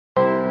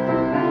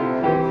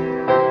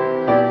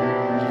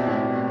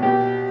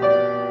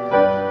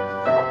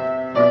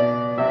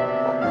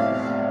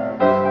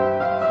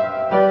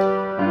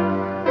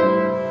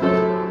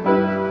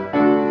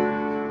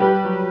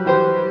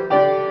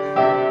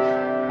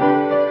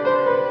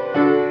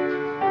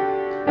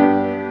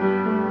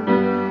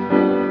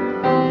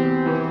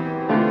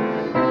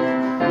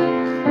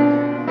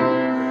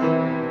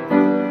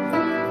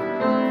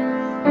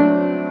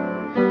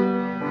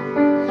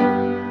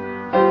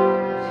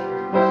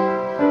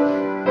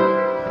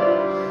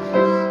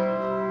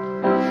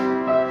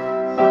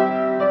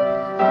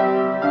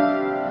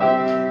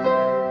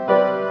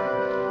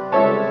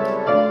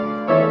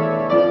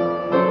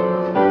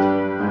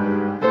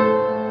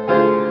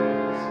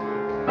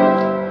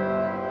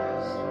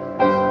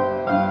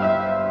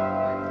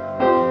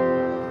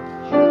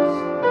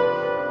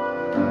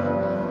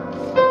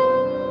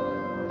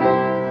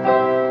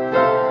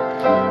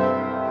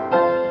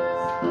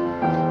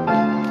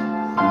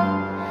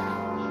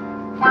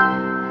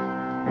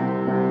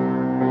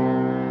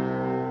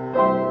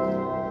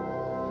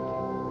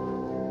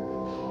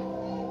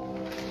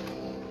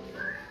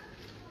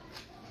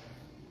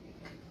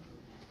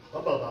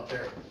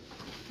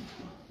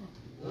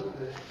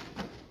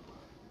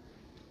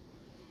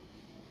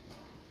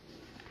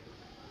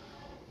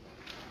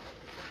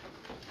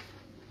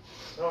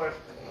So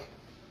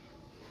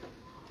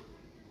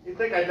you'd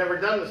think I'd never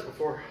done this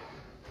before.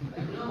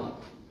 I know.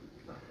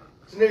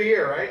 It's a new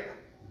year, right?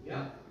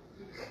 Yeah.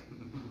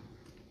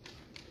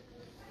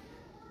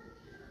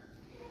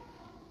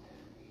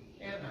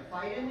 Having a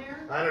fight in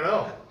there? I don't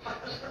know.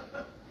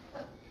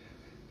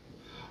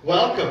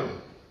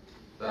 Welcome.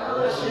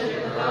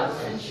 Fellowship with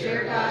us and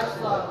share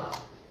God's love.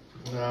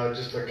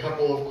 Just a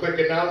couple of quick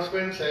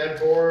announcements. Ad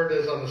board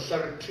is on the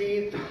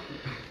 17th,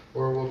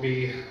 where we'll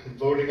be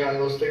voting on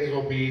those things.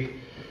 We'll be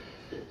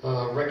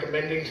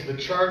recommending to the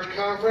Charge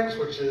Conference,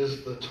 which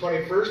is the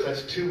 21st.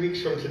 That's 2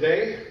 weeks from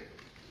today.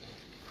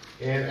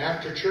 And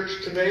after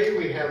church today,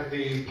 we have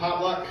the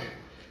potluck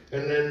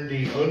and then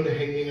the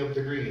unhanging of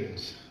the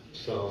greens.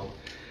 So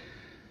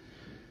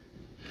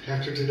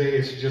after today,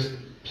 it's just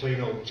plain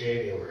old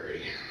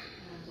January.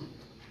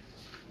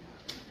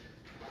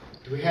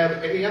 Do we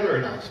have any other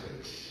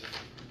announcements?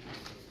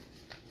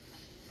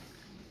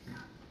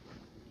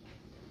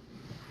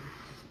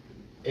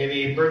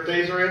 Any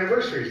birthdays or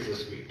anniversaries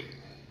this week?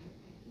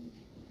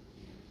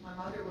 My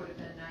mother would have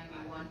been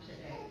 91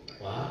 today.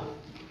 Wow.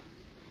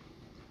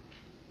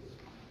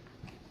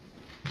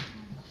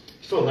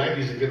 Still,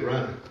 90 is a good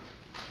run.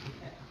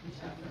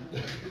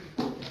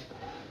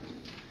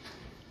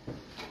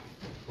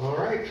 All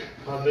right.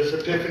 On this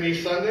Epiphany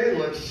Sunday,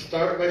 let's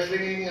start by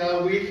singing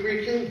We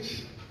Three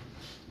Kings.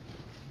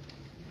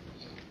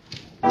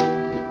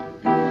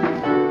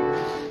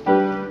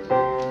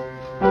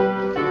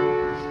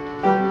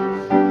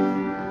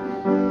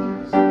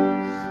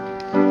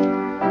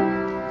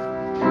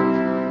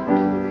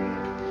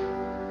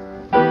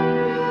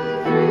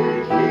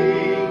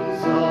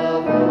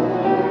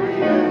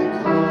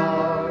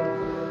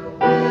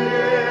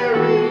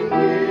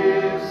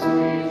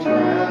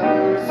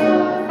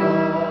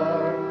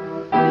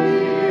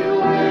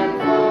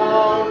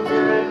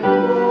 Fountain,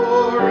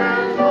 moor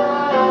and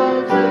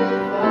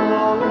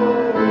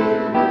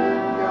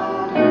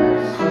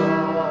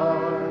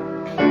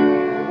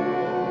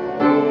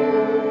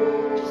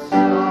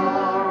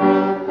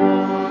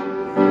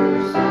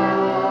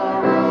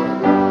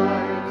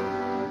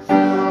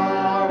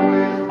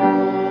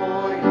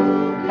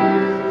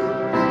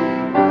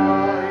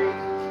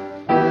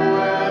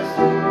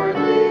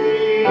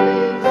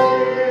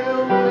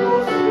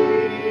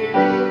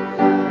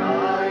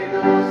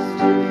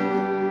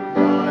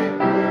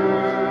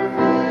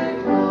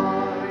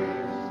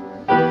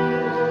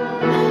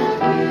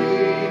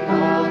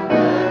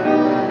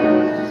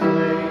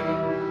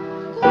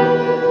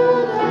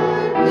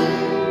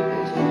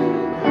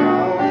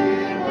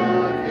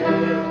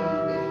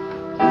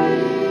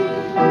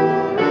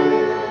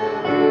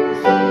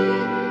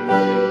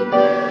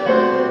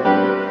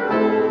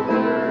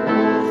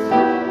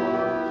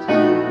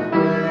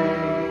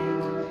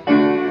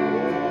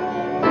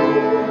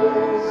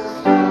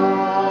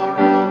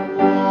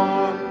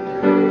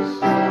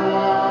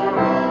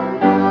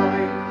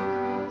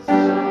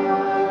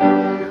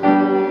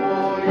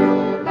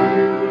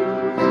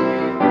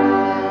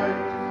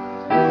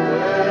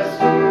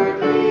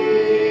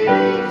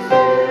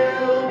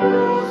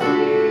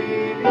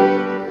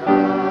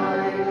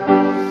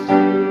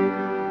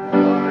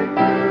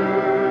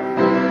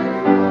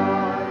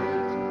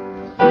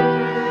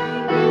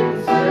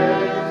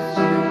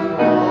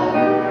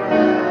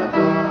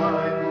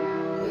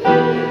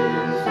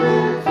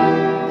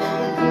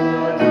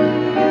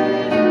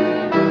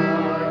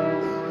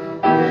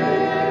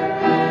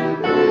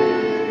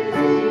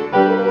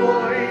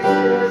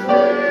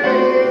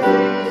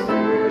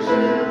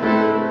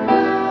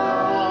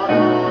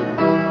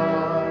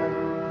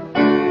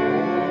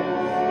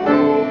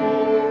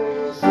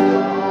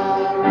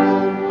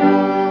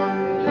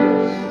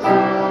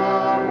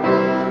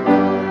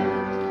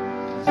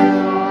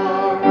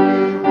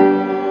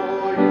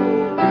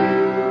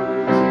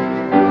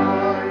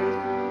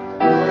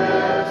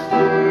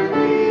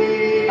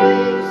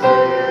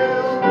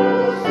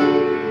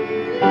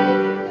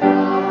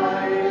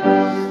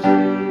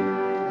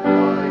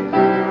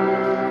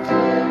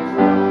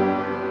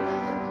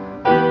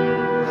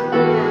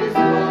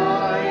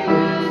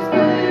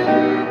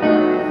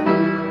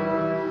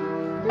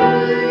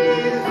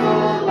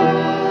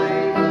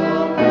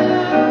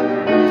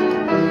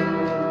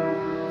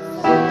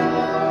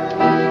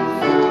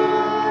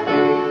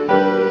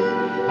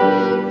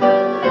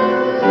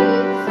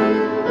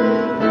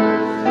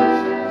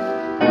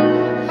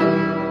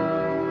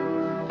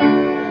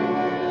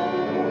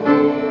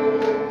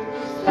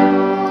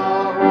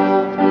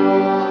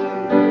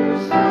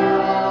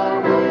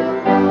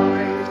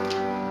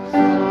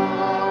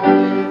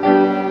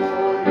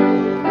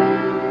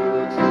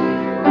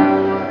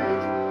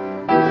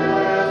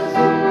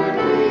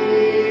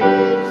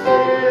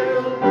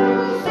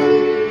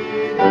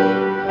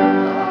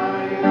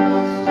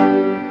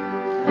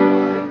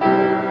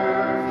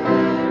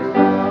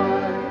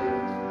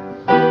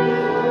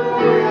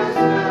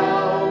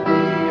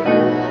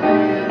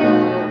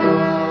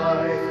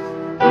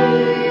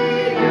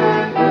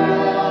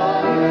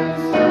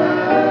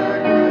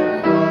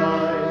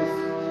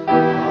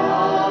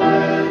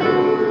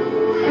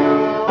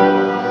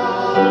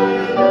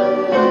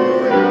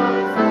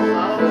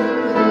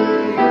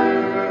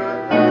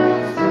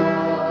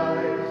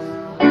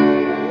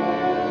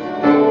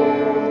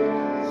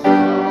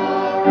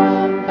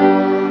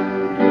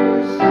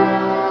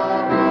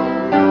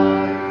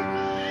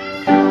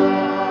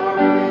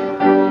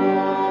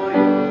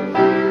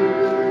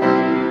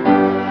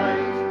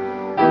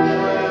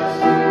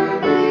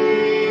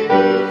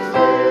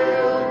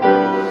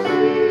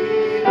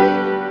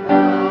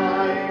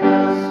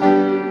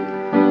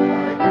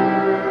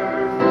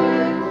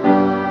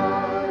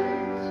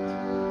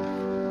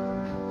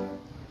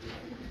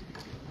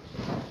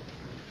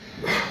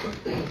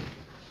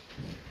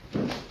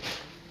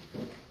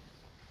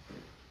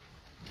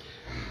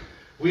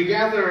We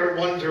gather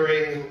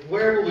wondering,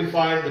 where will we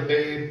find the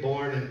babe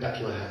born in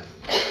Bethlehem?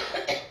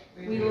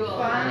 We will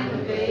find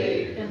the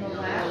babe in the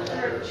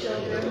laughter of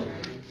children,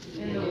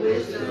 in the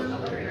wisdom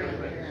of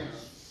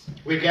grandparents.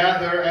 We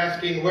gather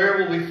asking, where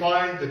will we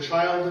find the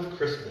child of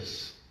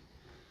Christmas?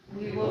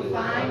 We will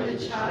find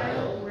the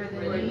child where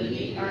the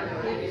needy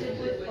are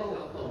gifted with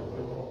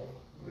hope,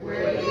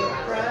 where the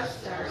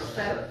oppressed are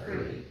set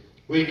free.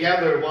 We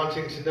gather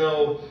wanting to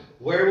know,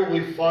 where will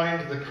we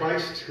find the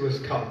Christ who has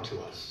come to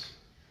us?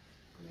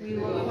 We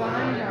will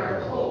find our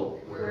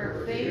hope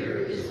where favor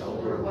is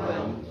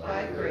overwhelmed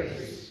by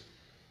grace,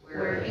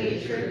 where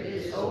hatred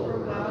is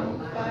overwhelmed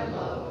by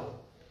love,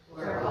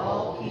 where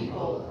all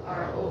people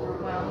are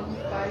overwhelmed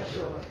by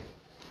joy.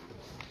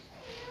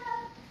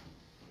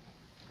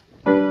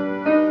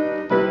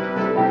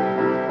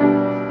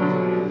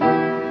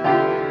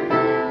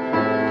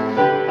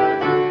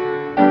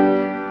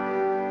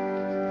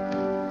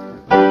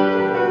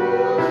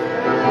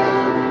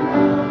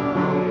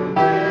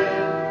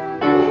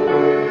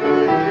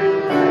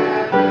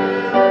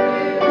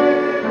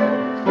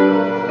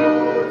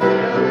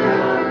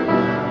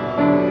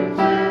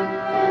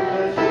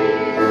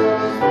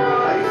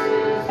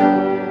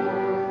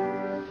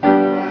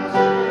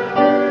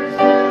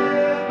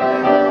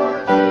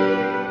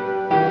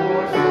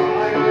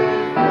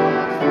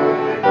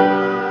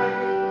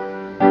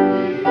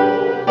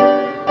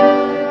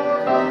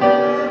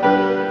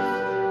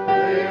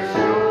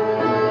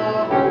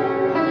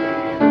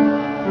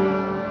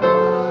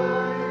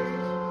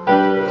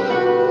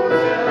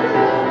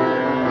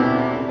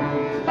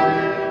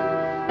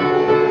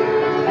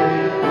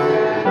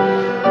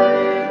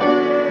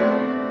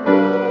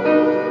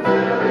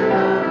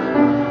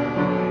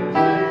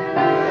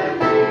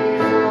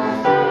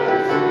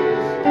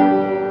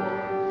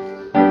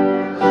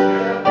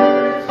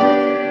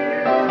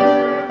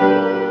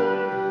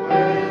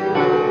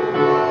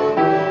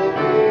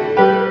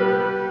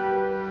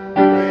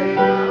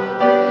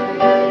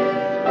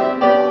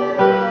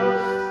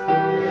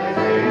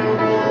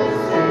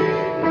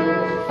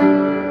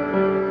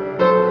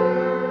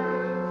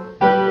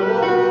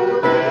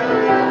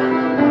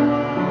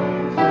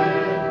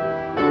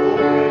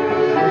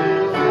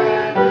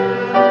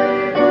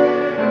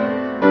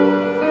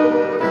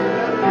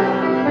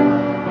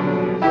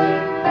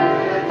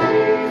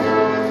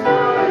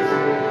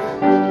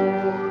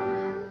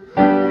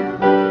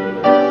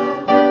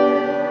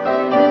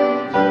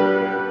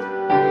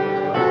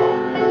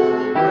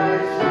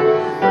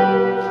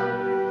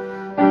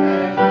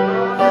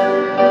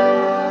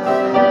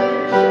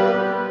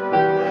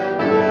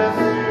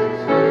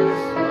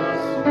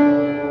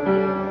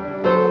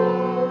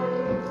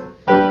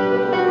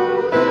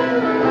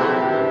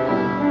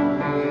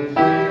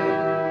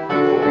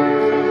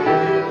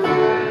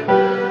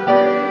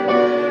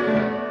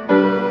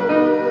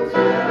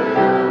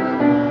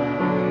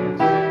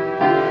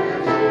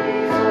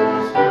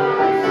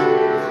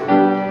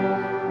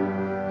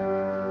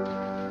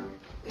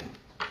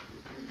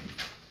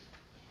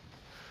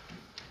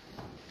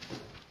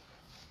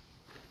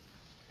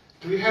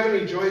 Do we have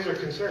any joys or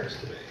concerns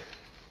today?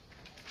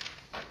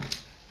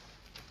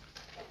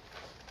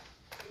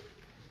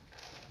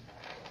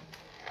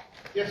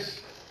 Yes,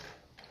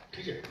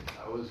 TJ.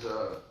 I was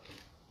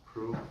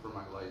approved for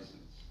my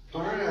license.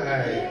 All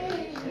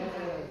right.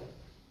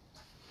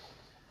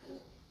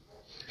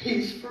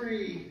 He's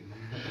free.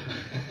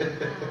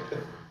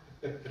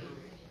 That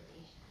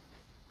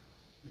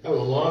was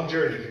a long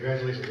journey.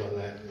 Congratulations on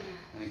that.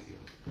 Thank you.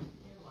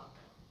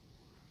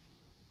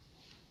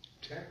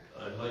 Jack?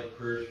 I'd like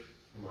first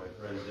for my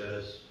friend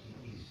Dennis.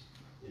 He's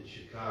in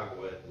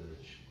Chicago at the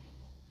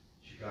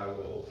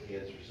Chicago Hope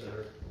Cancer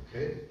Center,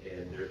 Okay.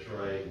 and they're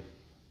trying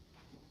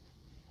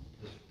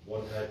this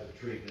one type of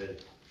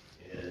treatment,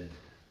 and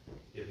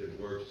if it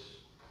works,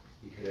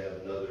 he could have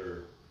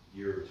another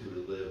year or two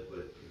to live, but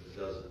if it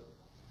doesn't,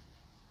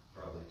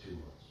 probably 2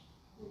 months.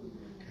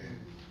 Okay.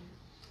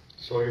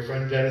 So your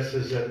friend Dennis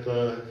is at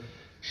the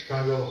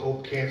Chicago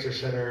Hope Cancer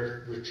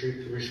Center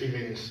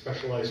receiving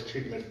specialized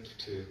treatment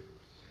to...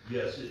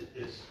 Yes,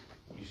 it's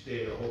you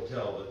stay in a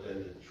hotel, but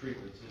then the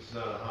treatment, it's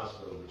not a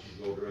hospital, but you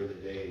go during the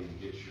day and you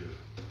get your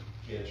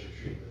cancer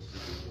treatments,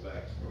 and you go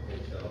back to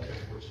the hotel,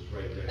 which is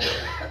right there.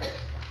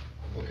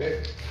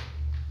 Okay.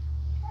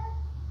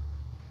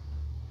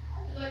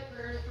 I'd like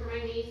first for my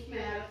niece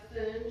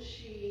Madison.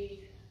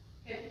 She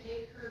had to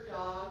take her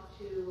dog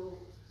to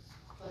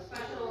a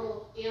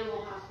special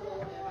animal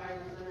hospital at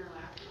Byron Center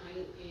last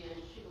night,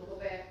 and she will go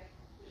back.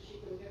 She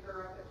can pick her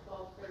up at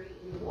 12:30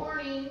 in the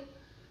morning.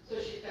 So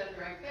she's got to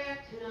drive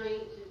back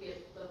tonight to get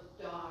the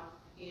dog.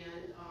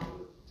 And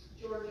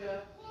Georgia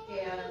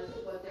has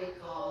what they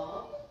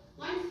call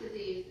Lyme's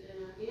disease in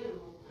an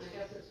animal. I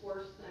guess it's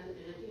worse than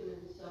in a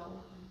human. So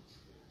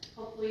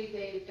hopefully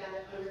they've got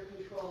it under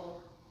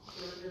control.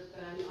 Georgia's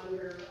been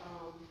under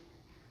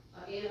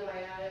an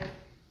antibiotic,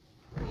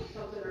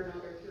 something or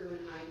another, through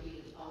an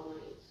IV all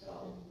night.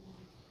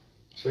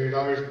 So your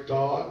daughter's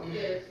dog?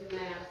 It's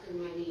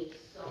Madison, my niece.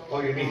 So,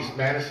 Oh, your niece,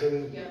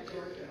 Madison? Yep,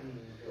 Georgia.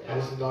 And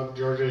Allison Dog,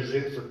 Georgia, is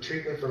in for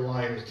treatment for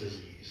Lyme's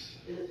disease.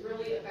 And it's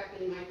really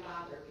affecting my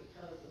father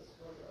because of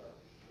sclerosis.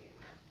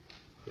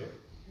 Yep.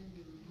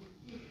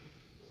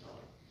 So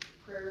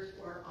prayers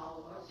for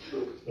all of us.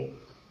 Like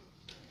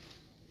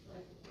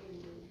the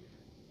family.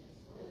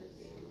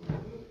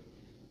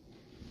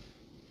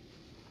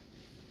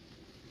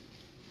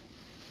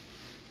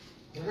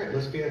 All right,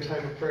 let's be in a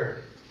time of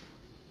prayer.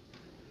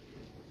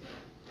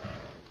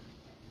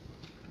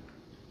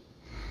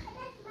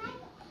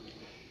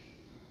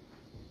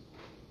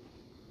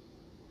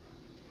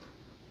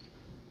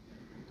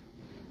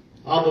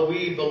 Abba,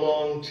 we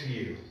belong to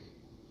you.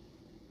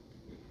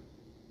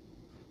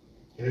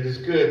 And it is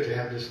good to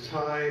have this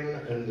time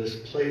and this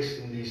place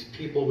and these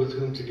people with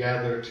whom to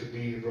gather to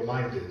be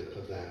reminded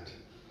of that.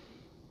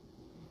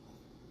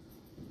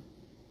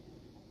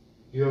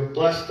 You have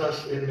blessed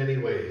us in many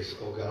ways,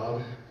 O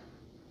God.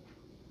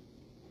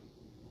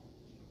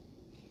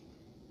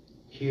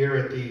 Here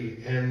at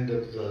the end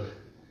of the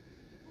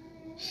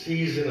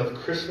season of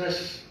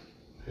Christmas,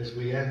 as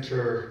we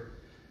enter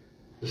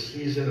the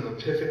season of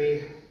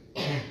Epiphany,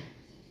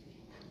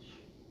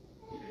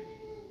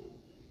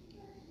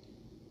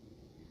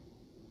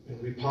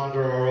 and we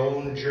ponder our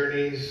own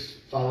journeys,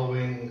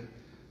 following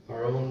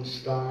our own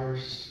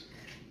stars,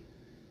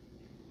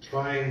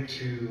 trying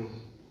to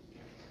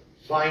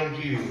find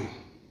you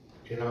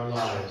in our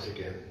lives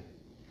again.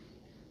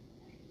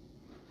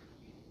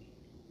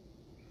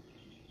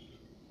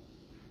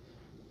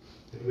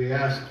 And we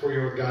ask for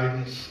your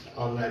guidance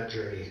on that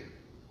journey.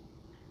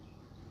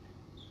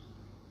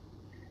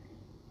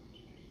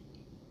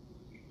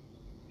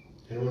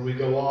 And when we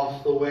go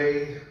off the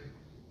way,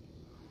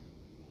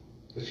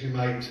 that you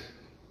might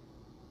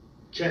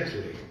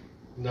gently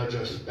nudge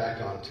us back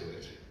onto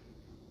it.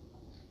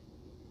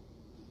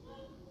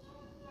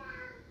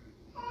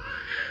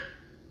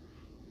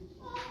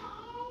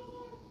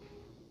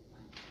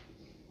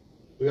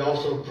 We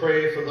also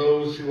pray for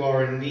those who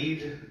are in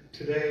need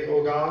today,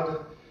 O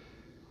God,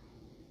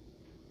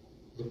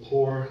 the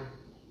poor,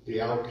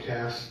 the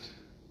outcast,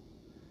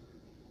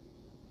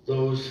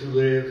 those who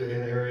live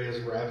in areas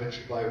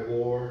ravaged by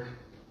war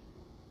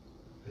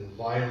and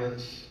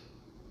violence,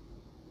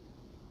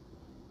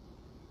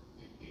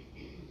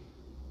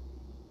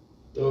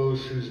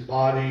 those whose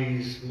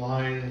bodies,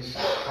 minds,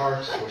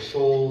 hearts, or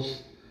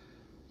souls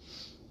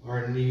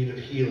are in need of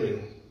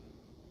healing.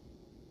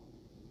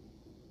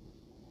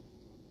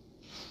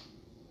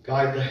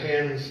 Guide the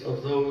hands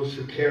of those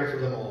who care for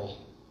them all.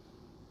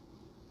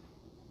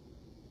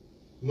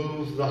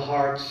 Move the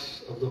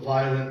hearts of the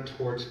violent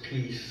towards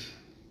peace.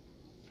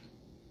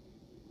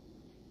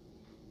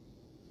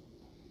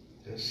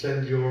 And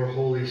send your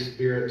Holy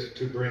Spirit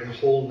to bring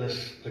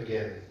wholeness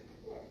again.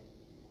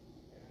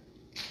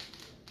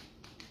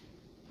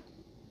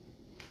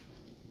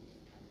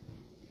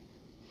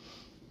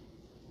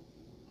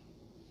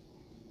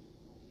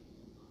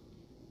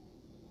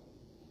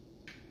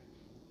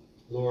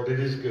 Lord, it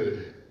is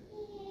good,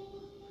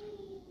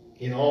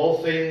 in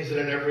all things and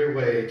in every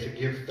way, to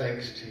give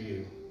thanks to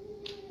you.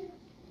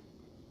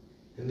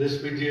 And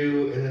this we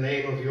do in the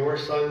name of your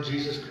Son,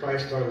 Jesus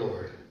Christ our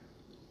Lord,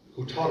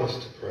 who taught us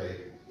to pray.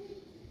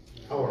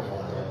 Our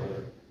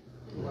Father,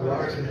 who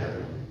art in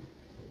heaven,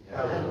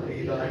 hallowed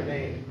be thy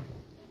name.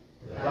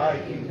 Thy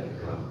kingdom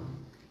come,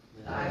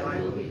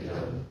 thy will be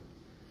done,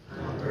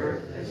 on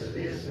earth as it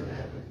is in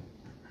heaven.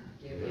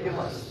 Give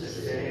us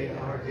this day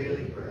our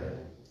daily bread,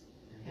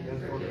 and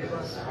forgive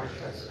us our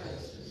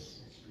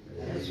trespasses,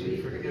 as we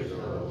forgive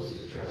those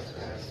who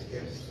trespass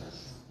against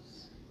us.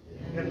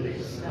 And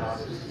lead us not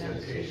into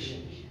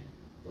temptation,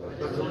 but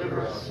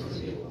deliver us from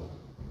evil.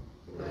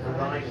 For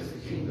thine is the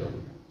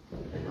kingdom,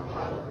 and the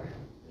power,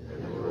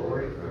 and the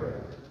glory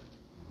forever.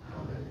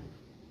 Amen.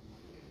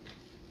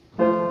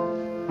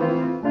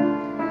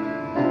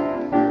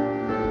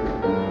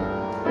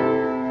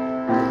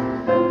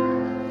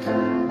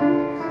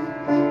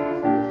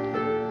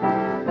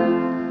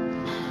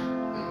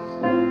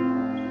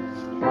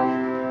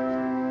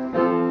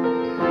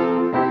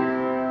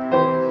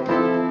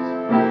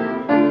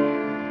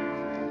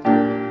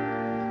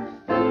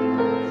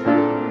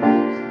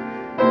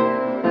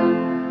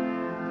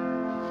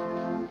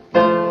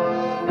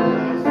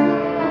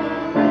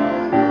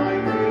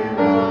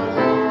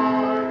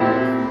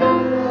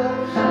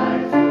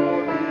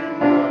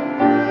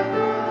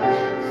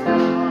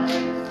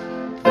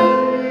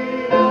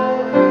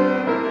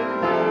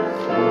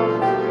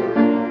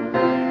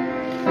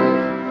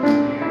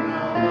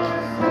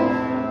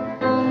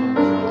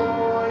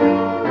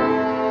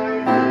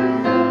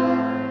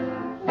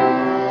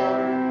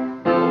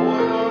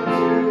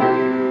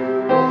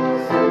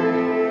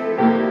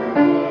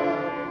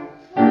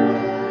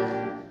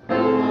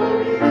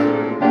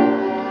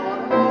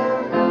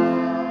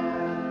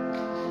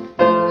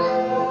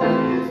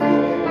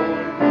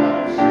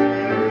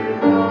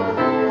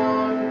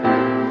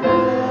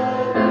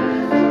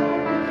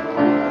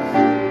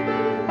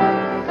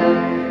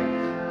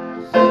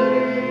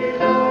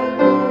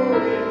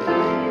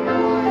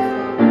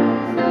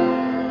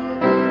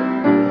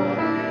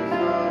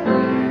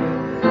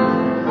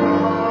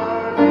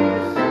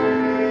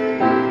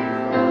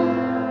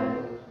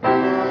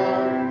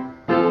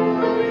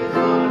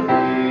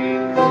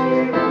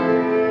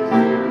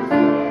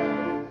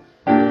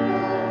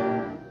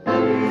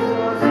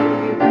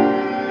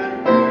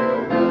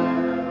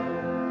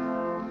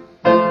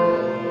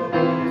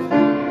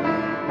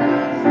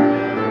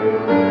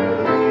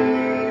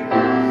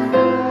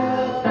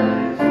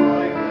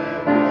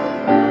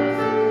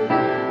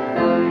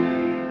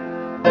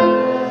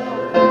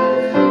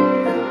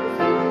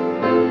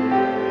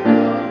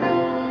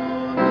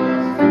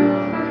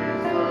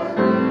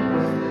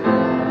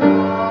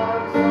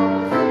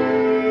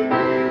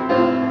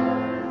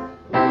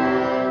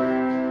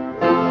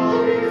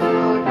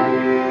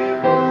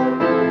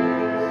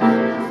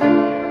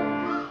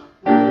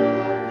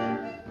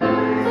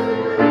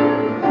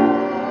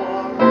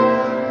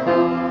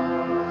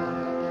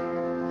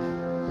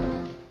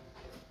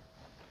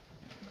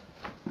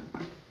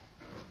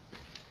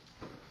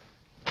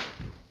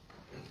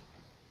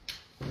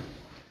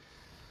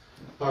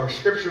 Our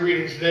scripture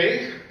reading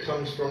today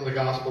comes from the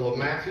Gospel of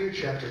Matthew,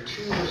 chapter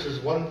 2,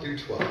 verses 1 through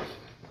 12.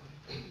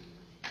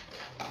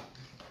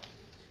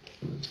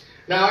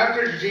 Now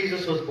after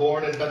Jesus was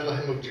born in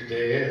Bethlehem of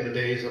Judea in the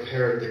days of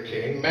Herod the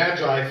king,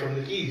 Magi from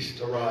the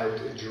east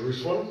arrived in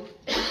Jerusalem,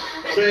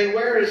 saying,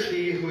 "Where is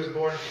he who is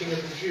born King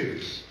of the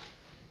Jews?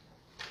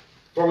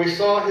 For we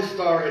saw his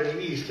star in the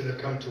east and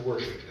have come to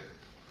worship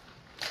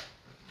him."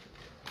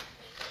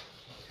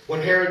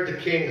 When Herod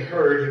the king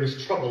heard, he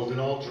was troubled,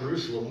 and all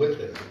Jerusalem with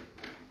him.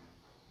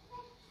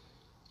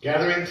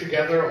 Gathering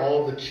together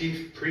all the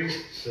chief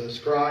priests and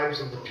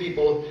scribes of the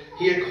people,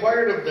 he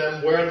inquired of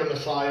them where the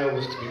Messiah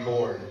was to be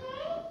born.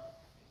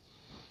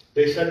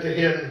 They said to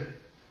him,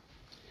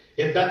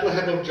 "In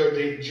Bethlehem of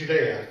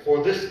Judea,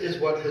 for this is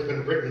what has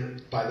been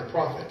written by the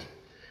prophet.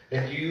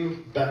 And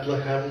you,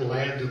 Bethlehem,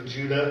 land of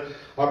Judah,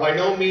 are by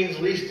no means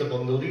least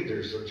among the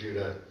leaders of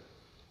Judah.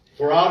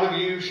 For out of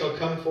you shall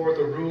come forth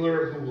a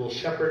ruler who will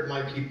shepherd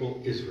my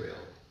people Israel."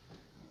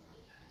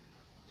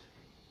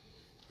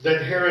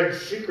 Then Herod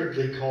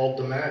secretly called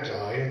the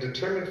Magi and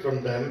determined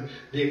from them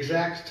the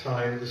exact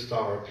time the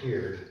star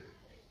appeared.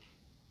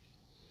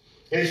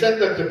 And he sent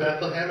them to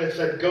Bethlehem and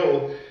said,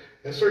 "Go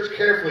and search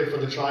carefully for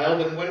the child,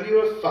 and when you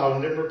have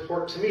found him,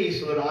 report to me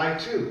so that I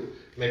too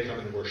may come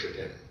and worship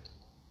him."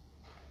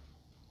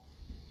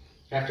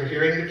 After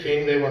hearing the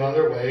king, they went on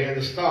their way, and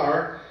the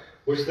star,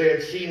 which they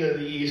had seen in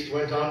the east,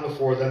 went on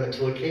before them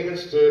until it came and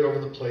stood over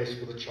the place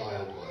where the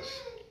child was.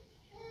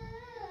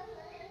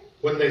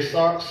 When they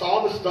saw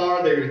the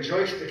star, they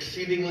rejoiced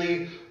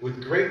exceedingly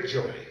with great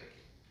joy.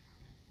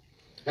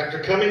 After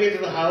coming into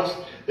the house,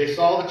 they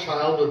saw the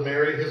child with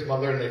Mary his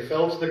mother, and they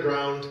fell to the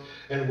ground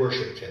and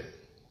worshipped him.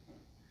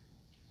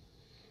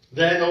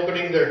 Then,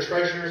 opening their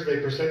treasures,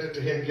 they presented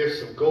to him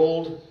gifts of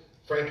gold,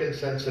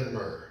 frankincense, and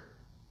myrrh.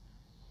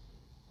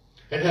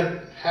 And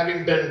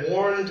having been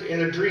warned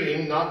in a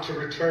dream not to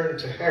return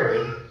to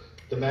Herod,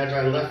 the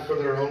Magi left for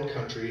their own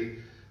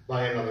country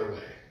by another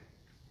way.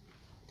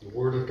 The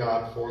word of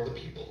God for the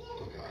people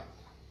of God.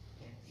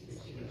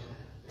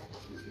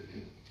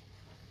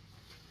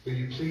 Will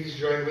you please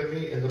join with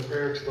me in the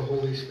prayer to the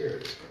Holy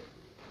Spirit?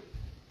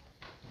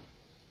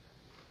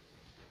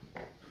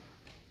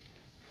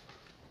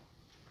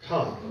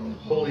 Come,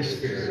 Holy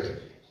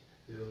Spirit,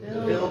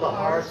 fill the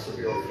hearts of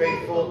your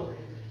faithful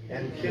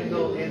and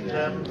kindle in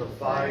them the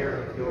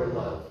fire of your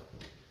love.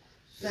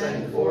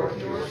 Send forth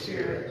your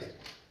Spirit,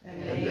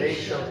 and they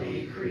shall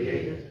be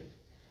created,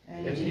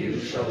 and you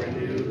shall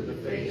renew the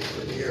face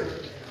of the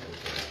earth.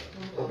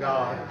 O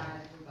God,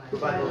 who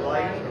by the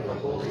light of the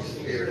Holy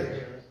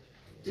Spirit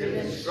did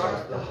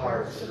instruct the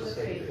hearts of the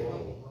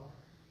faithful,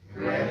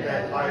 grant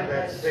that by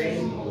that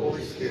same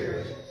Holy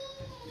Spirit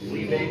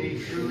we may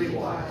be truly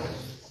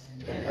wise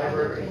and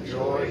ever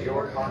enjoy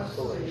your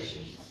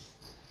consolation.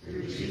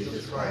 Through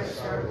Jesus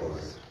Christ our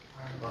Lord.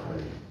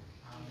 Amen.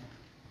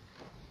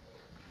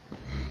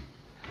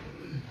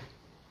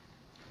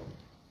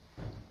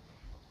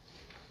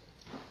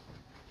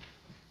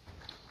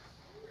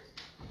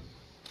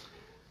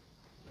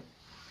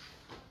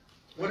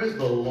 What is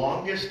the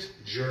longest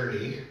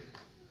journey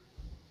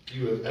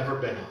you have ever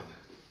been on?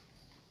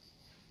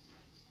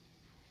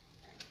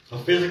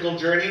 A physical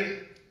journey?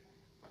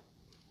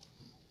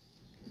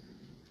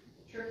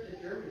 Trip to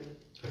Germany,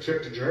 A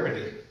trip to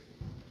Germany.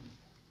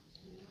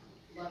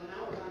 11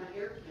 hours on an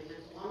airplane,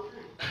 that's a long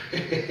time.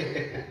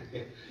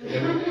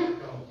 Yeah,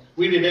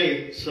 we did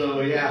 8,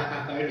 so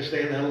yeah, I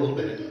understand that a little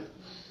bit.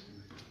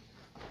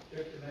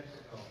 Trip to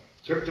Mexico.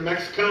 Trip to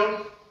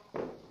Mexico?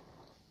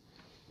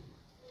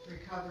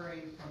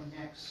 Recovering from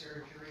neck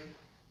surgery.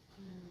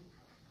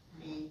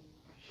 Me.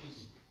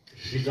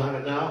 She's on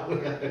it now?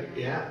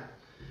 Yeah.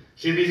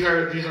 See, these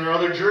are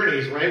other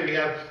journeys, right? We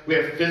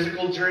have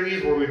physical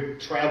journeys where we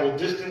travel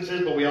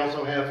distances, but we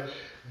also have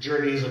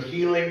journeys of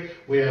healing.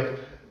 We have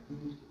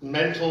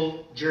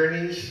mental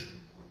journeys.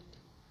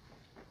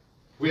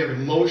 We have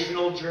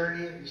emotional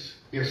journeys.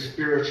 We have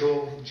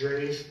spiritual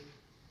journeys.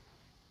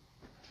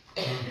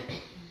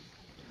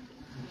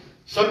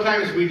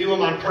 Sometimes we do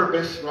them on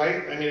purpose,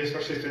 right? I mean,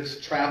 especially if it's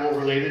travel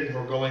related and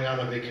we're going on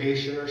a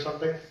vacation or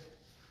something.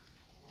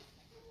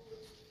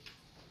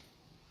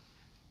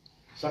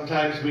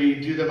 Sometimes we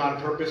do them on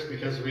purpose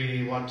because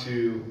we want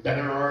to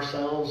better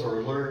ourselves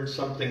or learn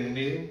something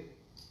new.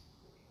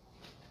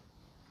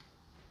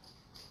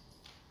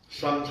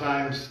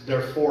 Sometimes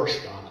they're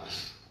forced on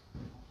us.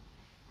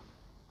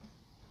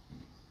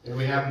 And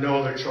we have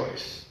no other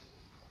choice.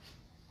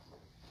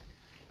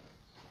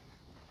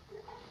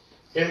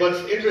 And what's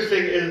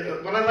interesting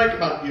is, what I like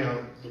about,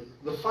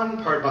 the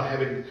fun part about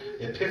having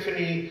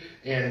Epiphany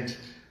and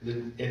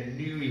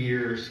New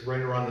Year's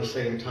right around the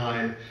same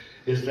time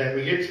is that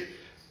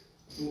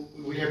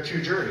we have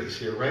two journeys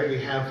here, right? We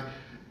have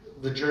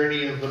the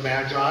journey of the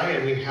Magi,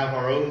 and we have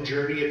our own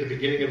journey at the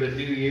beginning of the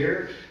new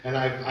year. And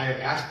I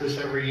ask this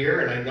every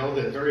year, and I know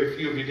that very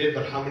few of you did,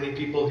 but how many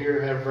people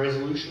here have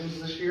resolutions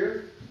this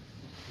year?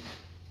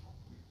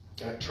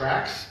 That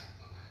tracks?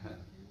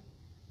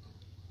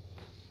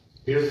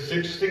 Because it's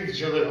interesting to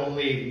show that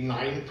only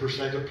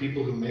 9% of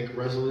people who make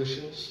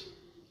resolutions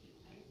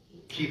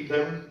keep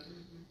them.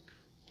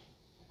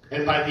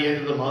 And by the end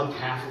of the month,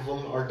 half of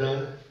them are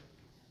done.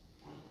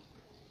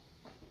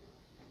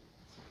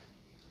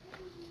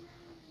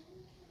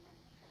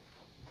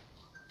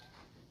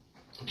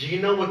 Do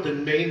you know what the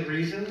main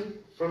reason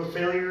for the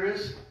failure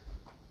is?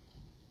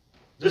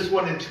 This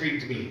one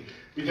intrigued me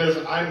because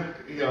I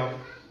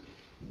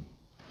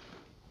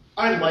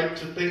like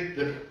to think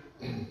that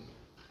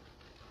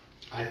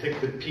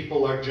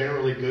people are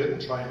generally good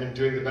and trying and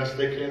doing the best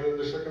they can in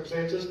their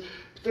circumstances.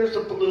 But there's a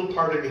little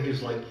part of me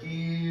who's like,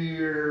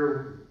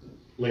 you're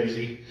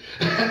lazy,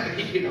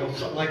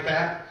 something like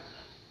that.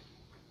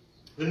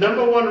 The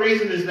number one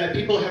reason is that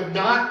people have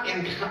not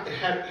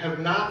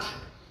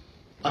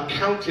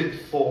accounted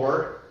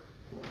for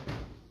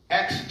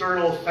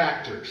external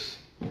factors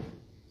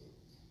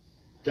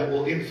that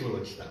will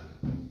influence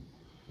them.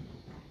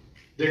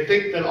 They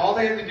think that all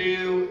they have to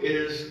do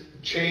is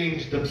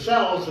change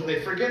themselves, and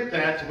they forget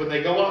that when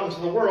they go out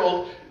into the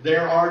world,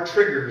 there are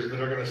triggers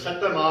that are going to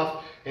set them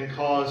off and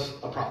cause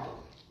a problem.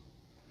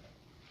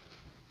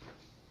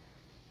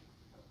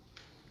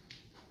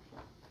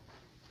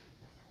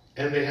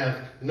 And they have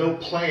no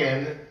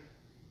plan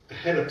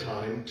ahead of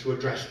time to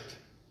address it.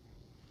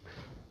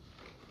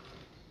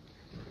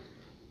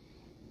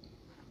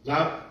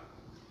 Now,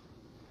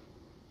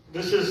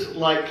 this is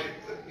like,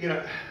 I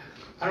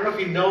don't know if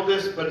you know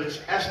this, but it's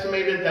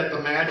estimated that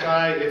the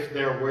Magi, if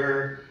they're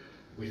where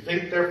we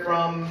think they're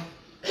from,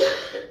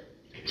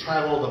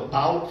 traveled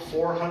about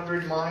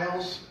 400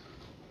 miles,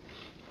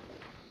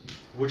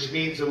 which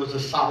means it was a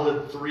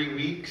solid 3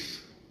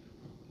 weeks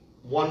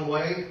one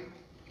way.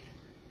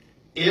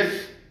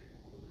 If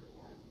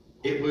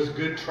it was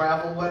good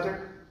travel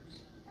weather.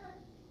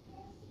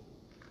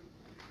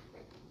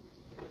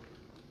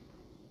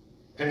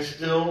 And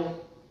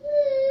still,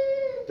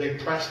 they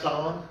pressed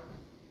on.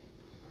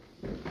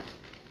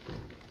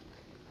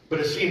 But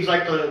it seems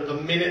like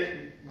the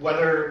minute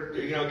weather,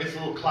 gets a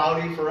little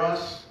cloudy for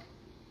us,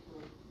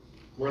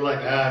 we're like,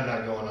 I'm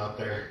not going out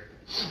there.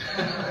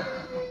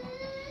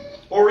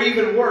 Or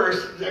even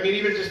worse,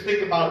 even just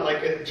think about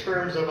like in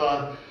terms of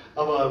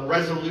a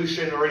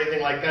resolution or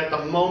anything like that,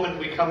 the moment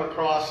we come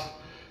across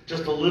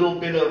just a little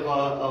bit of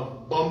a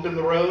bump in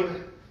the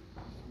road,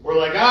 we're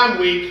like, I'm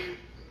weak,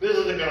 this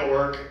isn't going to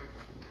work,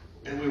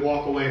 and we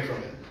walk away from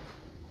it.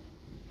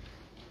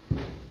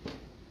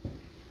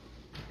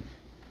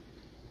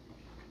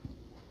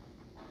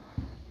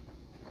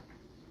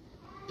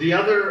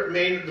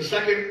 The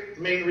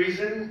second main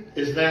reason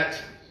is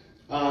that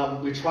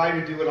we try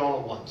to do it all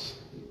at once.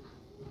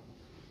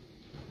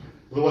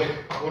 One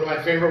of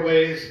my favorite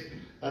ways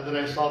that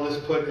I saw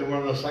this put in one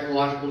of the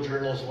psychological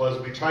journals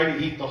was, we try to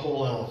eat the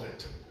whole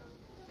elephant.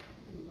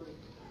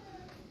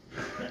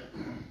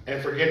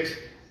 And forget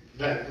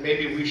that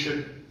maybe we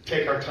should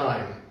take our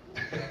time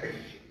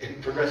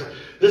and progress.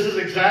 This is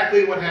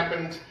exactly what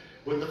happened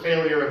with the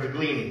failure of the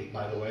gleaning,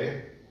 by the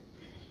way.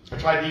 I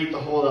tried to eat the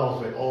whole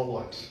elephant all at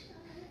once,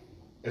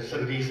 instead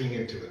of easing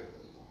into it.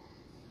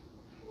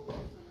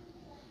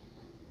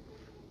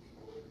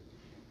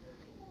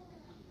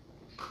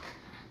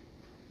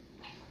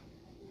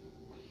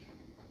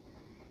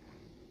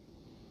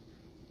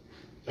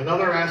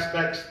 Another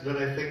aspect that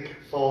I think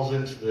falls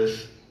into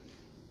this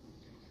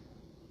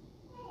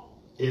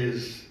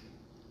is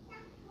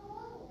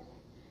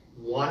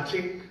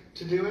wanting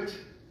to do it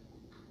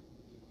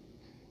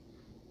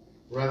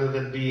rather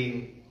than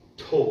being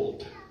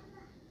told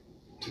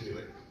to do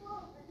it.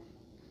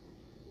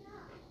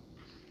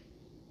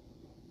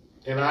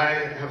 And I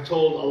have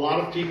told a lot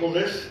of people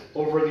this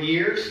over the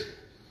years.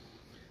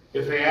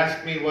 If they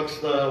ask me what's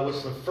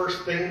the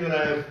first thing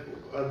that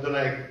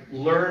I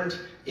learned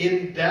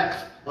in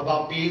depth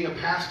about being a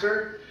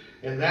pastor,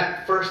 and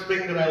that first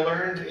thing that I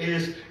learned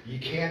is you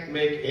can't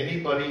make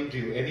anybody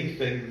do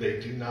anything they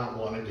do not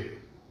want to do.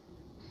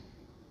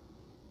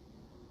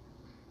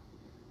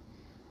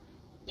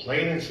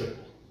 Plain and simple.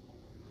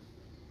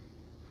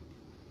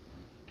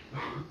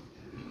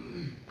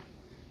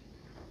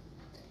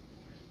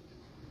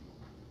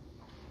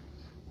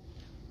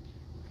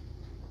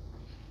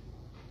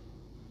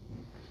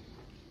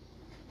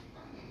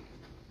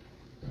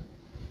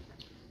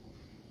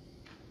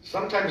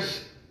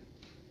 Sometimes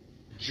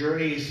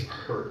journeys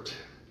hurt.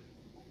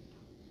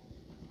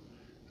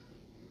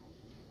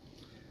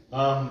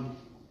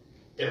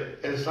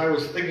 As I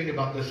was thinking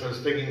about this, I was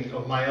thinking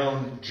of my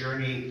own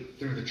journey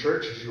through the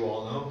church, as you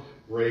all know,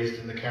 raised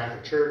in the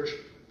Catholic Church,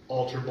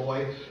 altar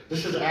boy.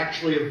 This is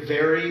actually a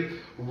very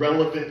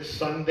relevant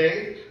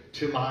Sunday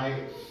to my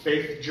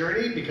faith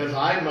journey, because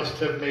I must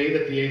have made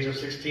at the age of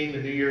 16 the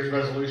New Year's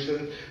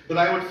resolution that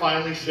I would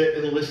finally sit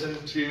and listen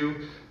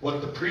to what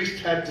the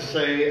priest had to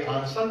say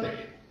on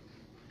Sunday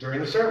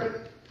during the sermon.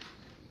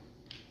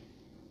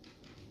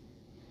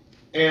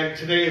 And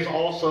today is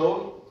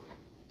also,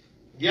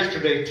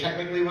 yesterday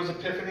technically was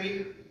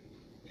Epiphany,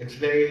 and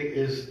today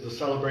is the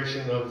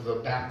celebration of the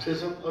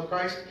baptism of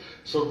Christ.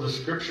 So the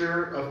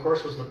scripture, of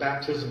course, was the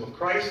baptism of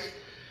Christ,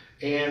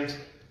 and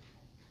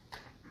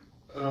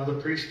the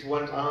priest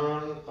went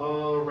on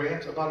a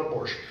rant about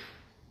abortion.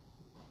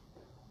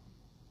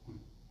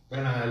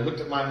 And I looked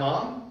at my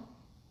mom,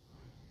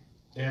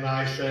 and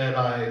I said,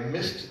 I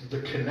missed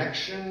the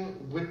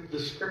connection with the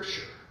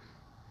scripture.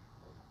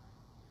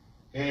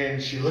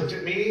 And she looked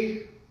at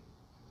me,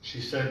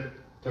 she said,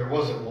 there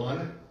wasn't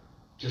one,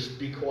 just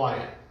be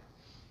quiet.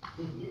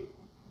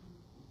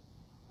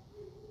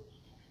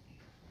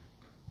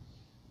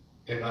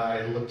 And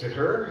I looked at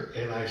her,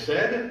 and I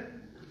said,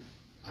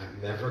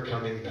 I'm never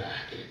coming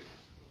back.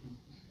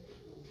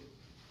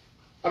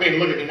 I mean,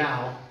 look at me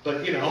now,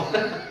 but you know.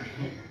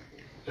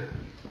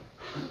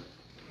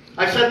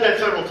 I've said that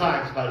several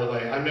times, by the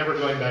way. I'm never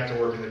going back to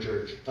work in the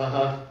church.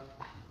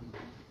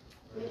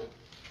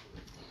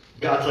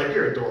 God's like,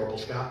 you're adorable,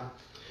 Scott.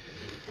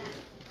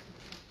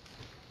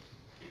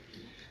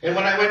 And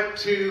when I went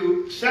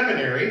to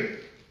seminary,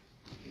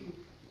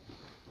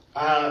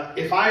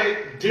 if I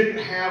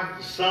didn't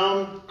have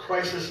some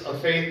crisis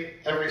of faith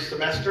every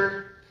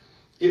semester,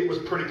 it was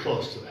pretty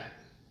close to that.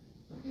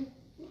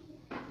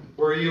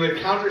 Where you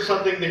encounter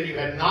something that you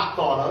had not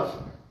thought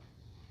of,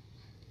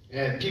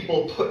 and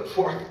people put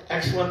forth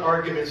excellent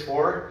arguments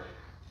for,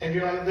 and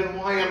you're like, then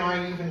why am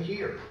I even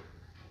here?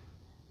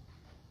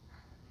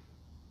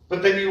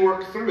 But then you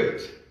work through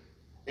it,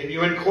 and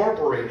you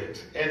incorporate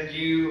it, and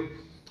you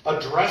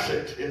address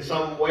it in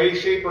some way,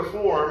 shape, or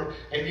form,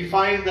 and you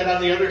find that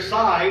on the other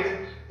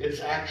side, it's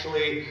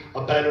actually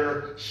a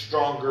better,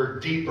 stronger,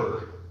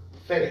 deeper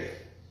faith.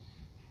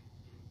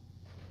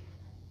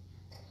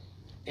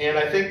 And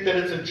I think that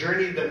it's a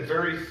journey that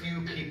very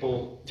few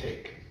people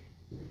take.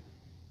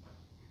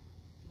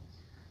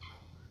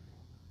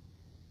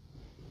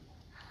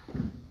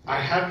 I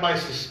have my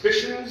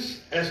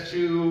suspicions as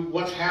to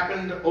what's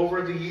happened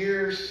over the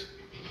years.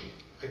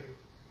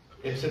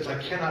 And since I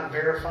cannot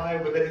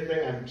verify with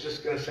anything, I'm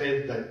just going to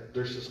say that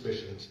there's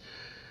suspicions.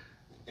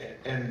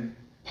 And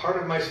part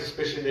of my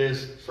suspicion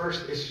is,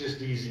 first, it's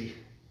just easy.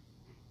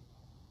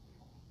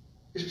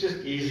 It's just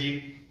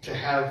easy to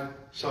have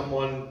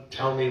someone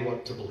tell me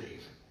what to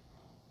believe.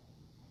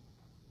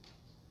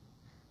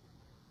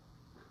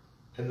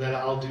 And then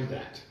I'll do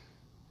that.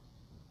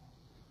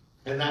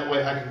 And that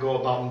way I can go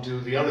about and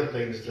do the other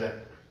things that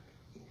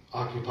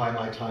occupy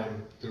my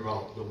time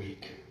throughout the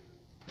week,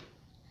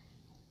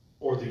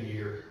 or the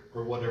year,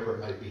 or whatever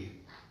it might be.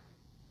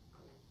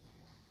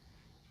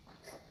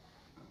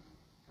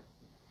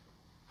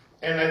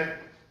 And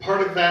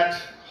part of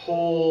that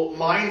whole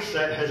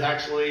mindset has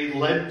actually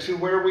led to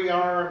where we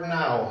are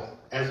now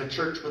as a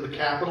church with a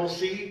capital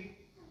C.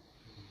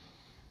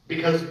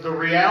 Because the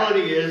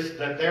reality is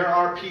that there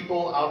are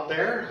people out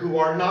there who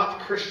are not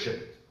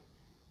Christian,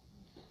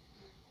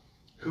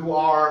 who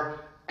are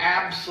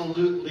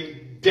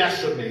absolutely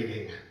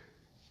decimating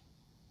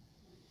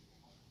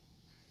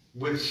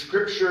with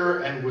scripture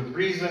and with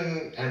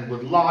reason and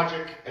with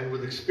logic and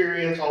with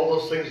experience, all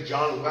those things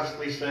John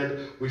Wesley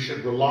said we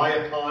should rely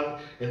upon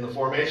in the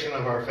formation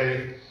of our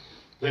faith.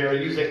 They are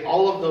using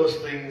all of those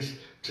things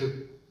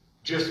to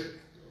just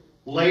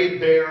lay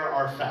bare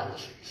our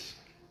fallacies.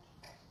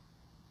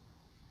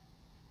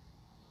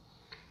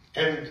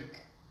 And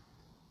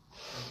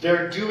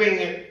they're doing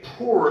it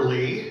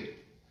poorly,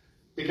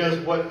 because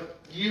what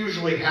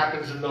usually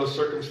happens in those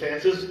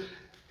circumstances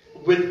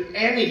with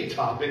any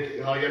topic,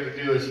 and all you have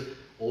to do is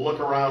look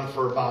around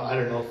for about,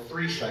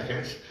 3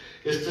 seconds,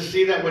 is to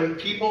see that when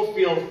people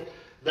feel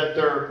that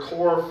their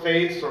core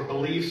faiths or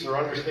beliefs or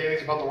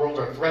understandings about the world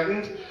are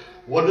threatened,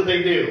 what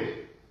do?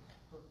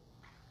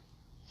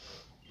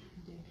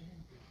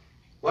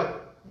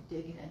 What?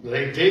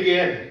 They dig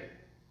in.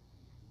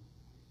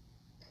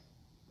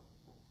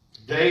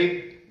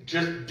 They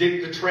just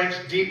dig the trench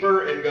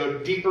deeper and go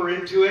deeper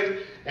into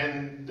it,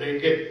 and they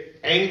get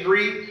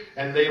angry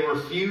and they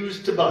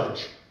refuse to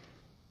budge.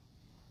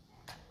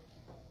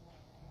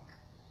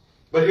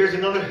 But here's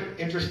another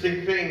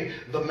interesting thing.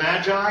 The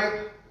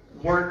Magi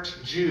weren't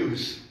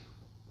Jews.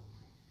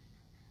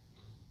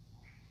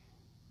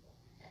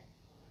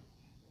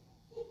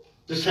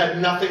 This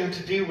had nothing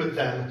to do with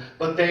them,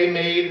 but they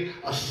made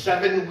a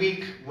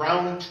 7-week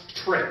round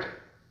trip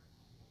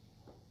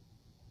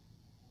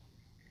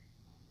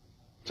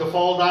to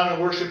fall down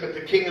and worship at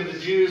the King of the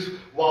Jews,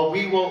 while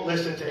we won't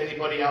listen to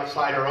anybody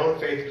outside our own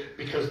faith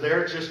because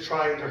they're just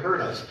trying to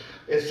hurt us.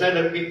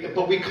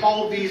 But we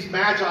call these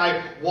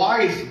Magi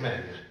wise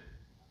men.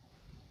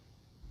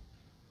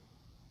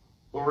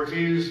 We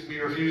refuse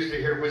to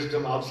hear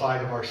wisdom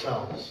outside of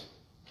ourselves.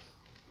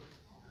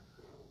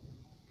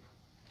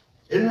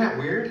 Isn't that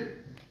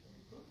weird?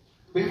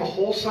 We have a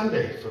whole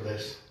Sunday for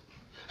this.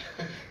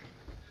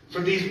 For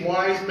these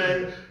wise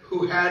men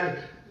who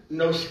had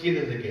no skin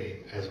in the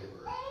game, as it were.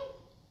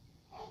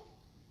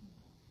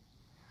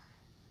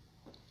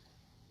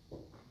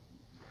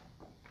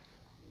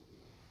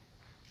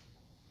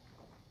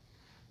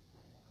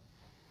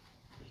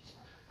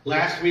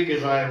 Last week,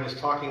 as I was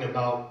talking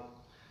about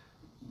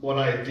what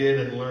I did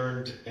and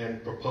learned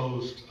and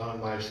proposed on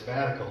my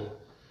sabbatical,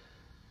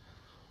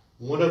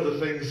 one of the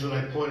things that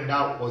I pointed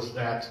out was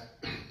that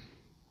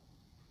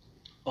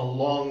a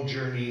long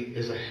journey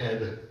is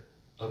ahead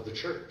of the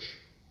church.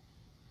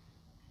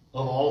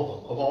 Of all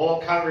of them, of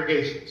all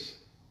congregations.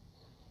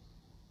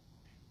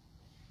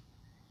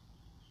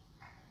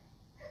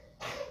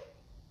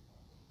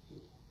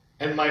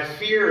 And my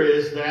fear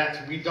is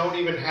that we don't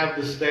even have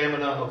the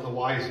stamina of the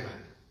wise men.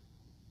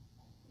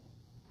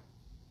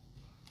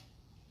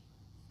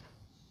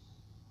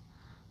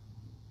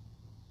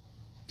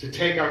 To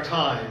take our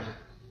time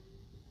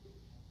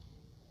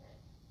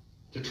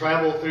to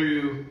travel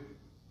through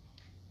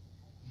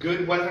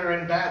good weather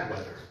and bad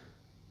weather.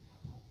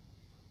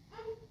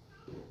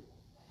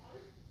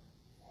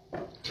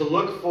 To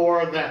look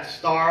for that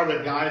star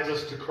that guides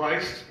us to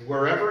Christ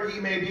wherever he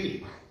may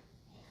be.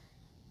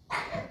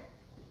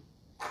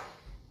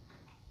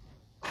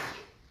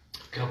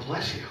 God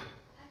bless you.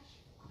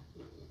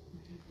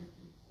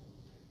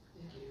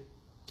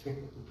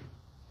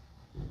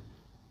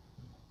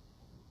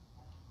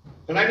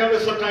 And I know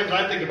that sometimes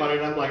I think about it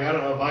and I'm like, I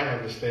don't know if I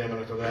have the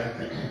stamina for that.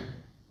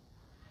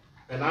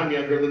 And I'm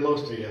younger than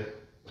most of you.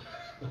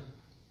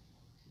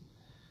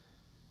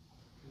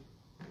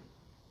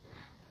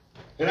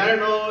 And I don't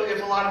know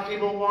if a lot of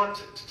people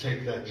want to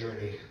take that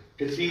journey.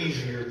 It's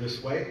easier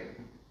this way.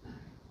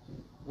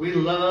 We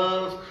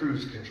love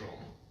cruise control.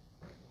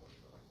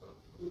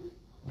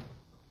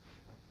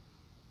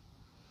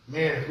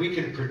 Man, if we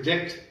can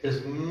predict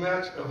as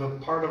much of a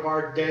part of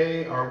our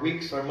day, our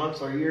weeks, our months,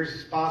 our years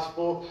as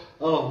possible,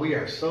 oh, we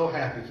are so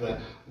happy for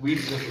that. We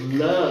just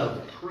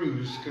love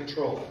cruise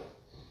control.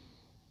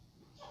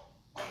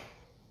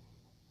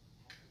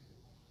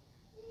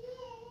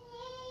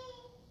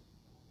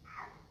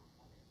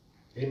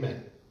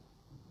 Amen.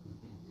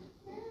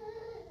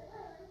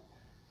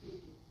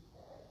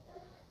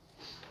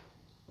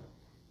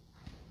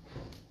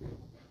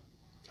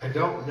 I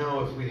don't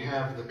know if we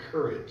have the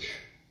courage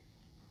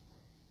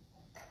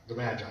the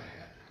Magi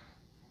had,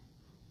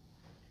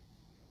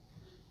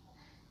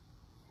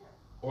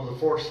 or the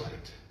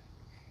foresight,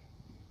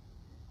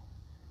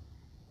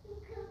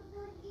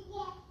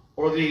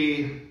 or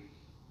the,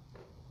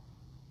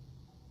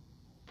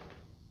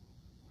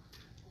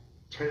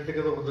 trying to think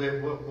of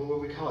what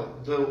would we call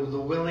it,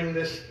 the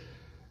willingness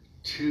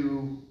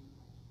to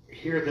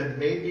hear that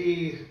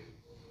maybe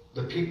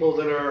the people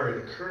that are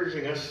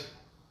encouraging us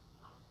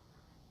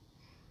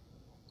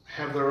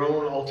have their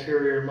own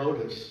ulterior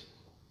motives.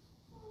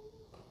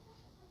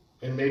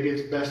 And maybe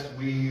it's best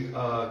we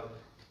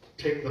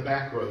take the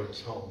back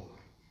roads home.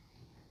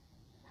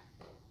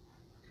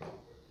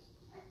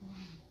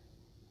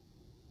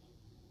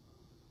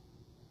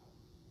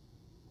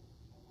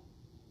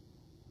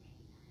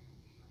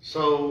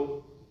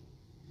 So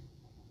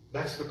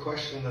that's the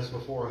question that's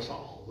before us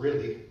all,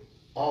 really,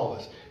 all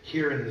of us,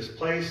 here in this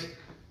place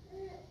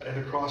and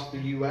across the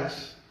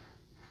U.S.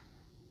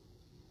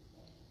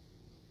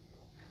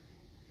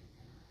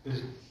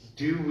 is,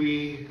 do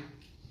we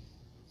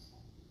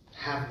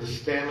have the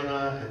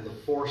stamina and the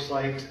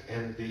foresight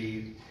and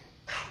the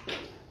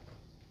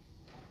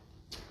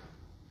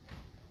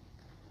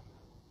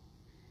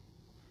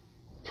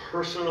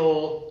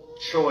personal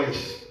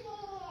choice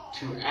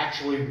to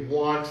actually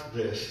want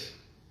this?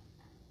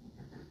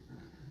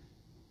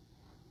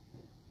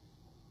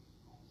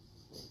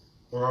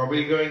 Or are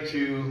we going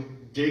to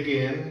dig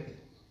in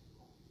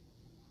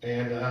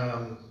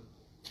and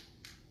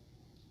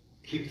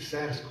keep the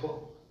status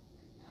quo?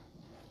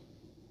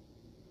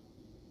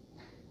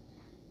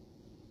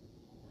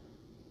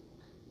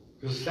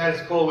 Because the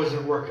status quo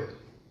isn't working.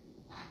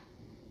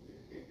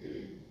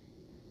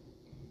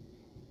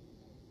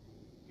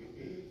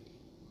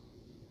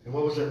 And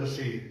what was it? Let's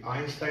see.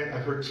 Einstein.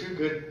 I've heard two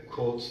good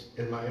quotes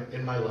in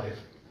my life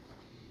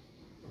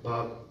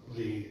about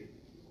the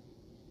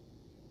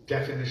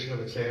definition of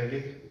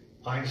insanity.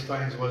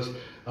 Einstein's was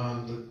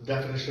the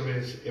definition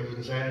of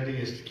insanity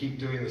is to keep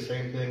doing the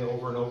same thing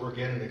over and over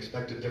again and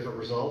expect a different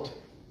result.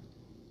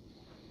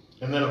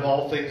 And then of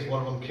all things,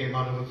 one of them came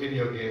out of a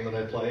video game that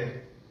I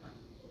play,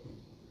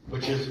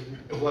 which is,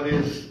 what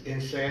is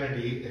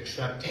insanity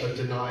except a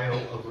denial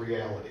of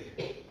reality?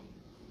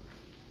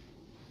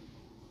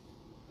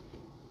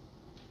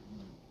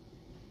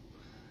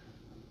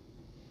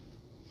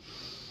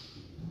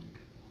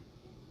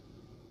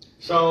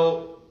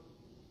 So,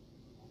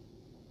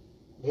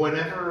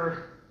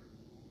 whenever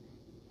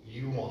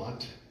you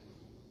want,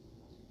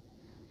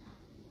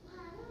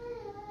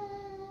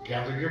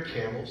 gather your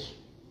camels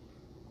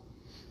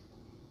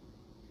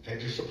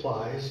and your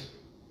supplies,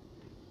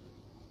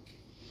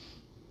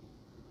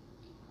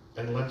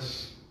 and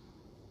let's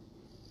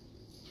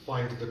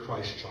find the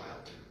Christ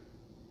child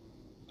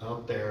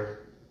out there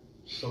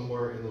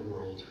somewhere in the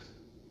world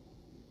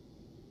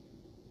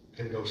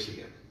and go see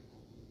him.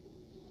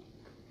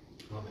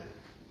 Amen.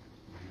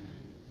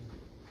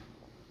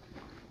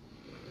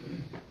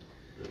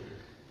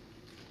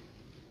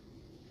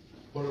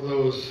 One of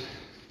those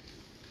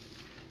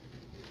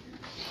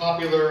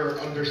popular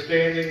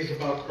understandings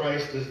about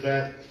Christ is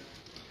that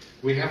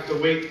we have to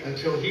wait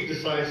until he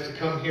decides to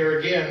come here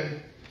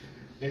again.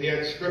 And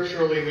yet,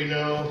 scripturally, we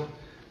know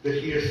that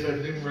he has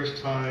said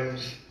numerous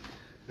times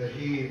that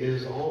he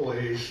is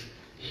always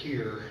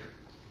here.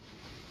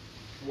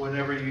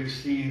 Whenever you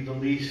see the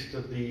least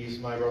of these,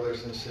 my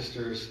brothers and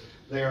sisters,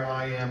 there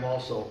I am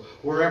also.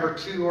 Wherever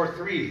two or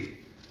three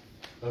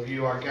of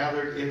you are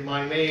gathered in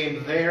my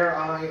name, there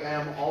I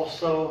am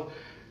also.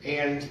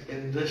 And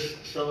in this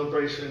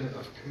celebration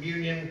of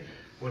communion,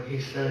 when he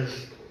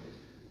says,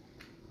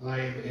 I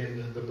am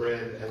in the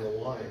bread and the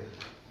wine.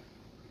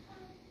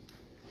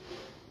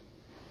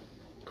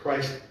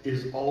 Christ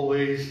is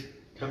always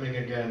coming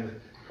again.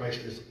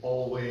 Christ is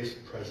always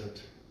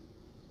present.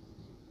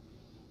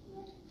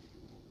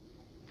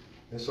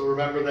 And so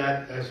remember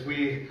that as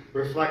we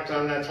reflect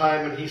on that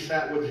time when he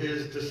sat with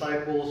his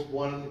disciples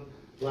one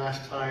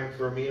last time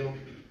for a meal,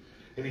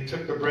 and he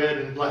took the bread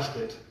and blessed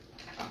it.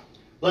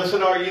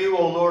 Blessed are you,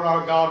 O Lord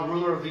our God,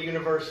 ruler of the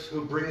universe,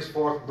 who brings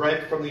forth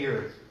bread from the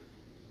earth.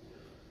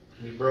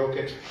 And he broke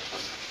it.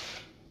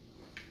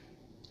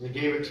 And he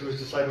gave it to his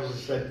disciples and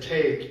said,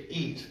 take,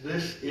 eat,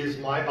 this is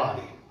my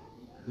body,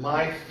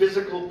 my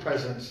physical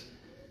presence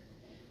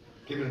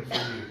given for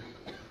you.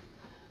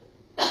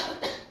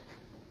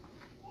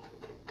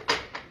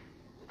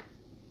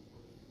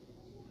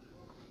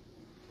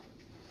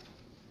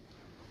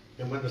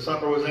 And when the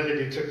supper was ended,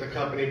 he took the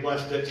cup and he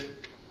blessed it.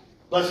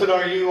 Blessed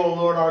are you, O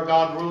Lord our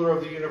God, ruler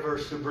of the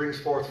universe, who brings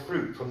forth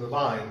fruit from the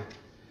vine.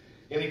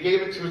 And he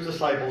gave it to his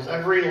disciples,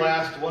 every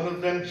last one of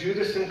them,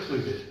 Judas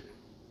included,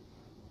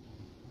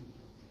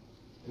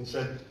 and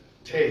said,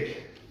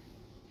 take,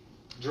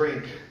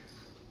 drink,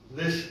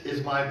 this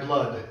is my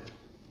blood,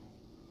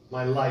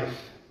 my life,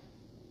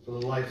 for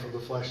the life of the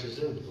flesh is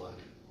in the blood,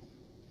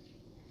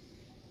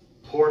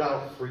 poured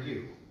out for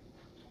you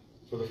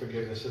for the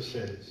forgiveness of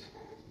sins.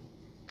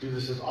 Do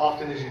this as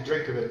often as you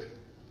drink of it,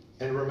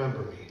 and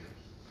remember me.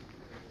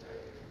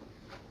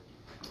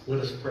 Let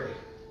us pray.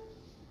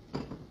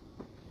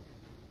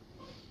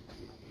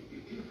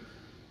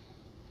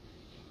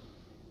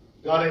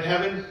 God in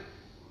heaven,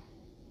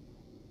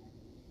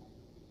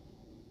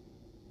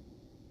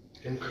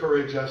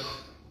 encourage us,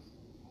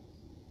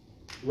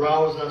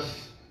 rouse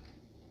us,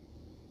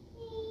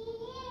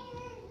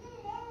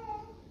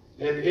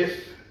 and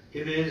if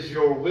it is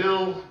your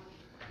will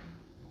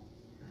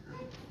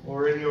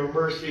or in your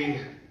mercy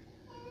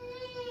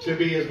to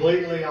be as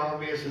blatantly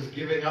obvious as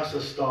giving us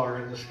a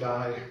star in the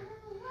sky,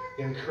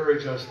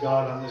 encourage us,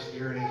 God, on this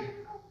journey.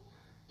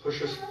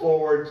 Push us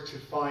forward to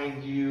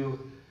find you,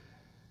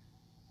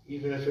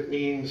 even if it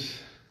means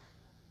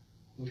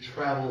we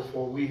travel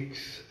for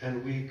weeks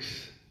and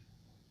weeks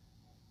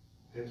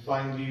and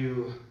find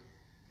you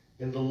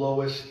in the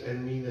lowest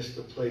and meanest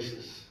of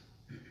places.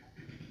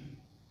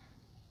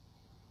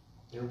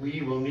 And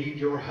we will need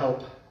your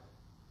help,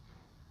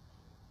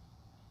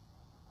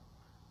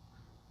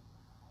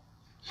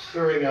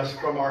 stirring us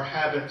from our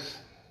habits.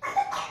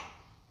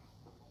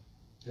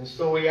 And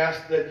so we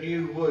ask that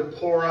you would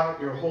pour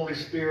out your Holy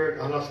Spirit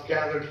on us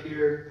gathered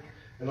here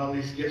and on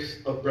these gifts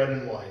of bread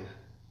and wine.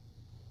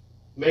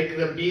 Make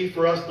them be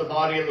for us the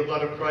body and the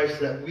blood of Christ,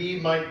 that we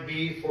might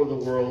be for the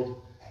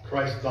world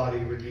Christ's body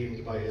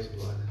redeemed by his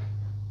blood.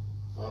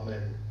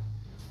 Amen.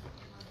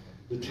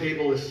 The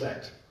table is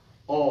set.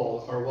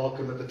 All are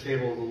welcome at the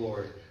table of the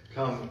Lord.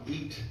 Come,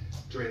 eat,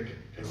 drink,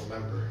 and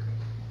remember.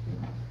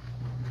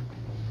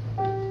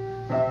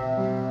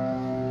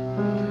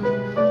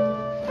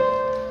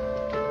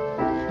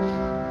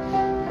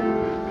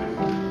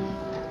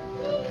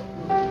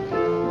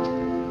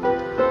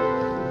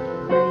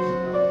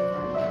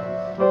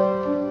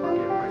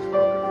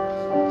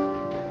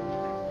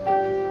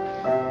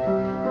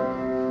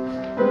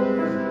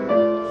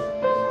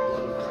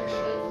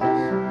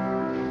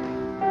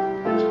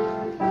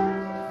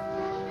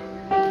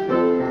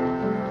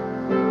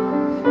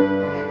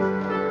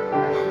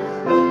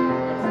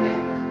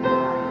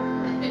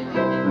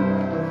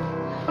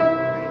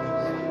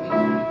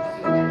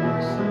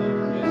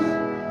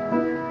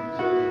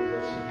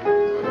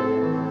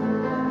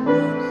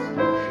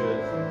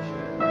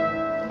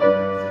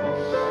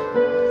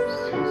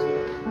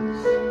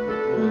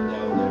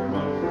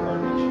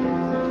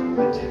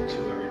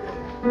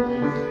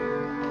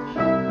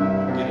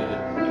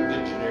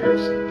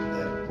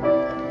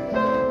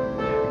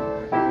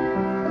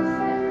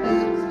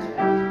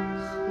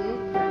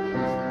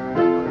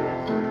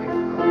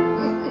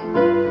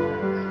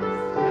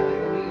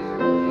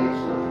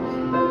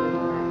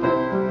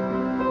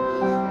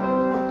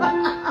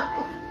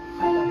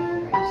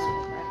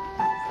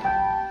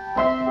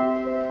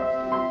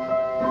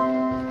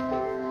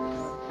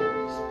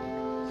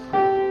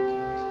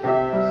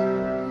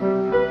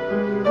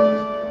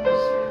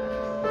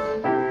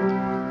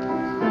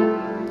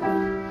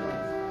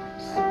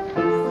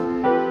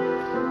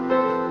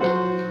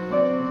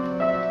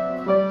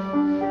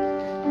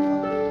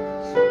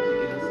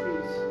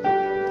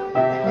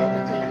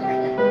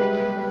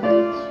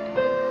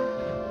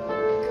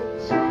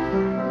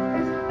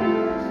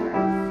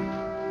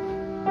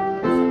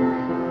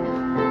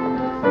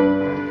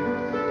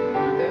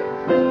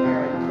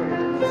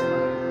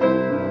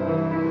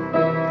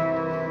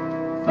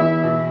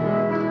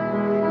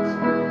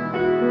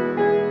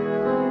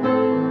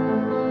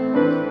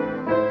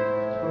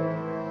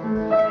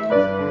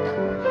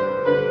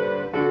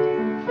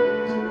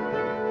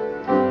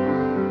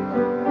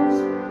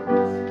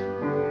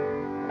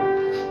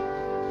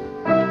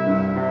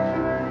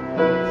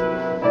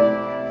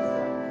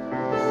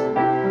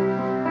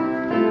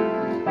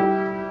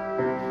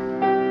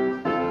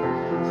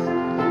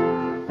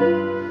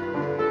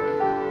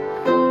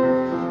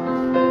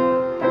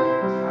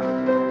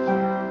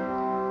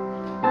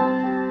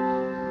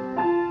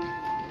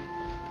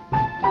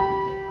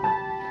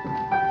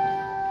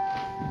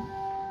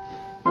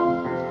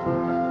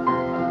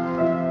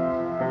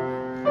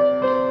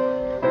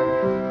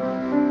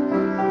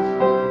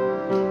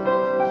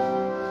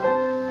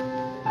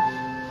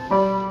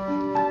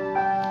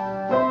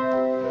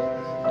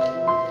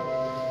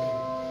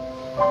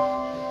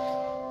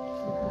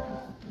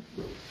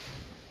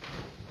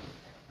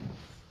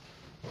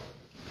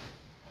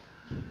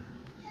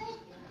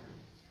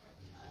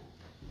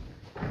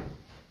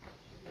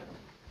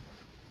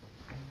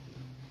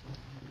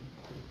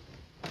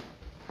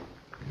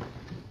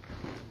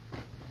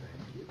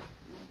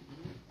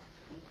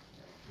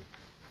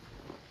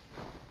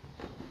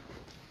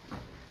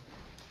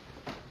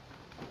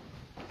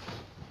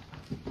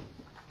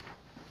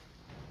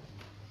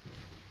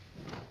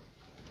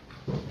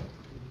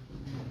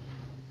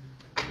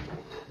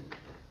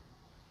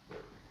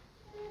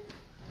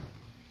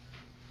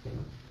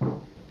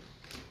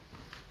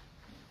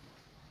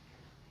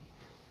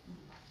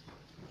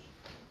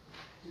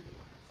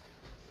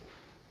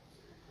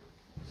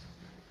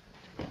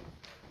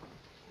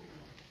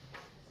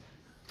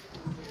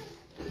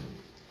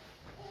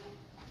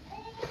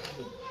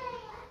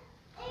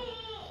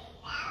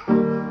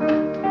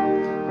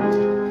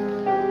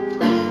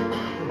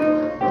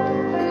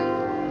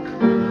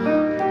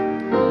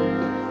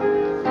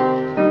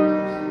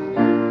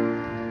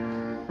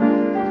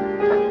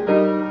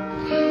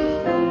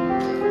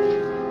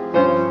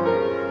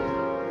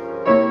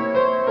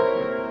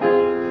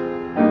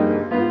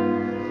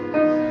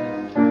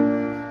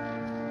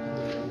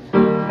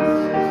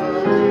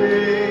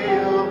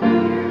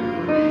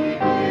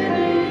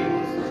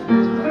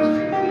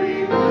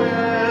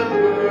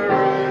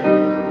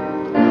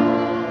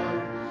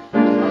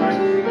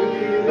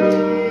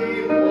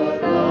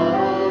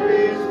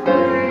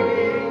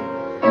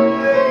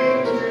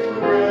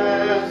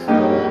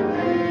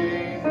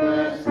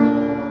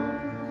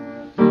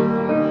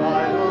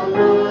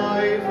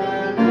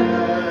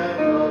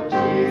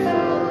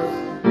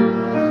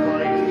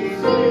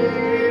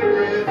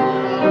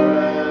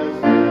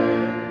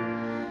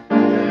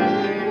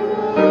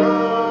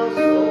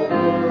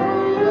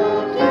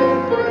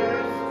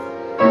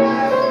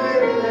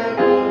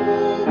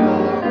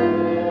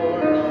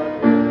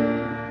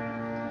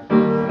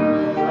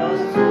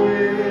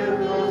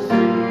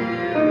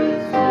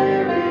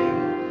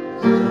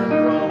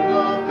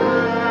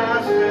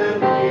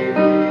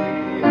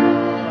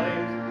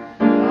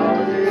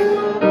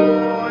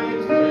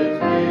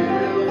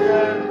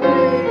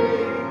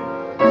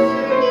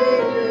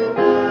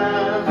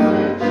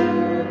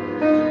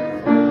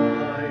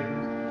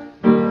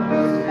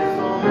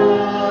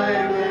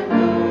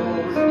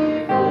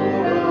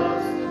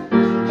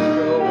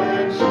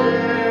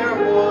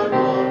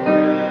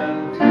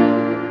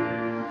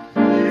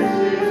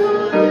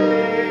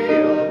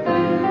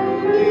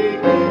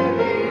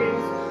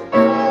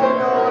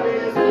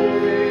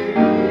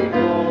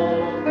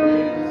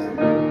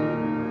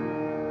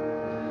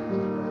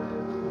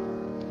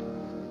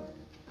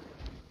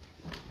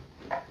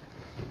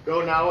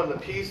 Go now in the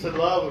peace and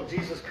love of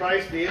Jesus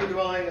Christ, the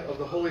indwelling of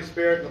the Holy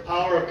Spirit, and the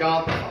power of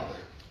God the Father.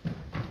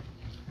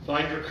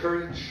 Find your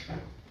courage,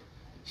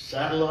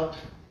 saddle up,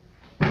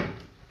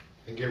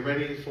 and get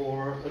ready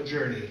for a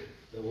journey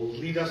that will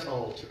lead us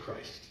all to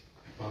Christ.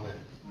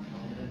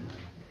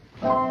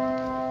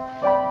 Amen.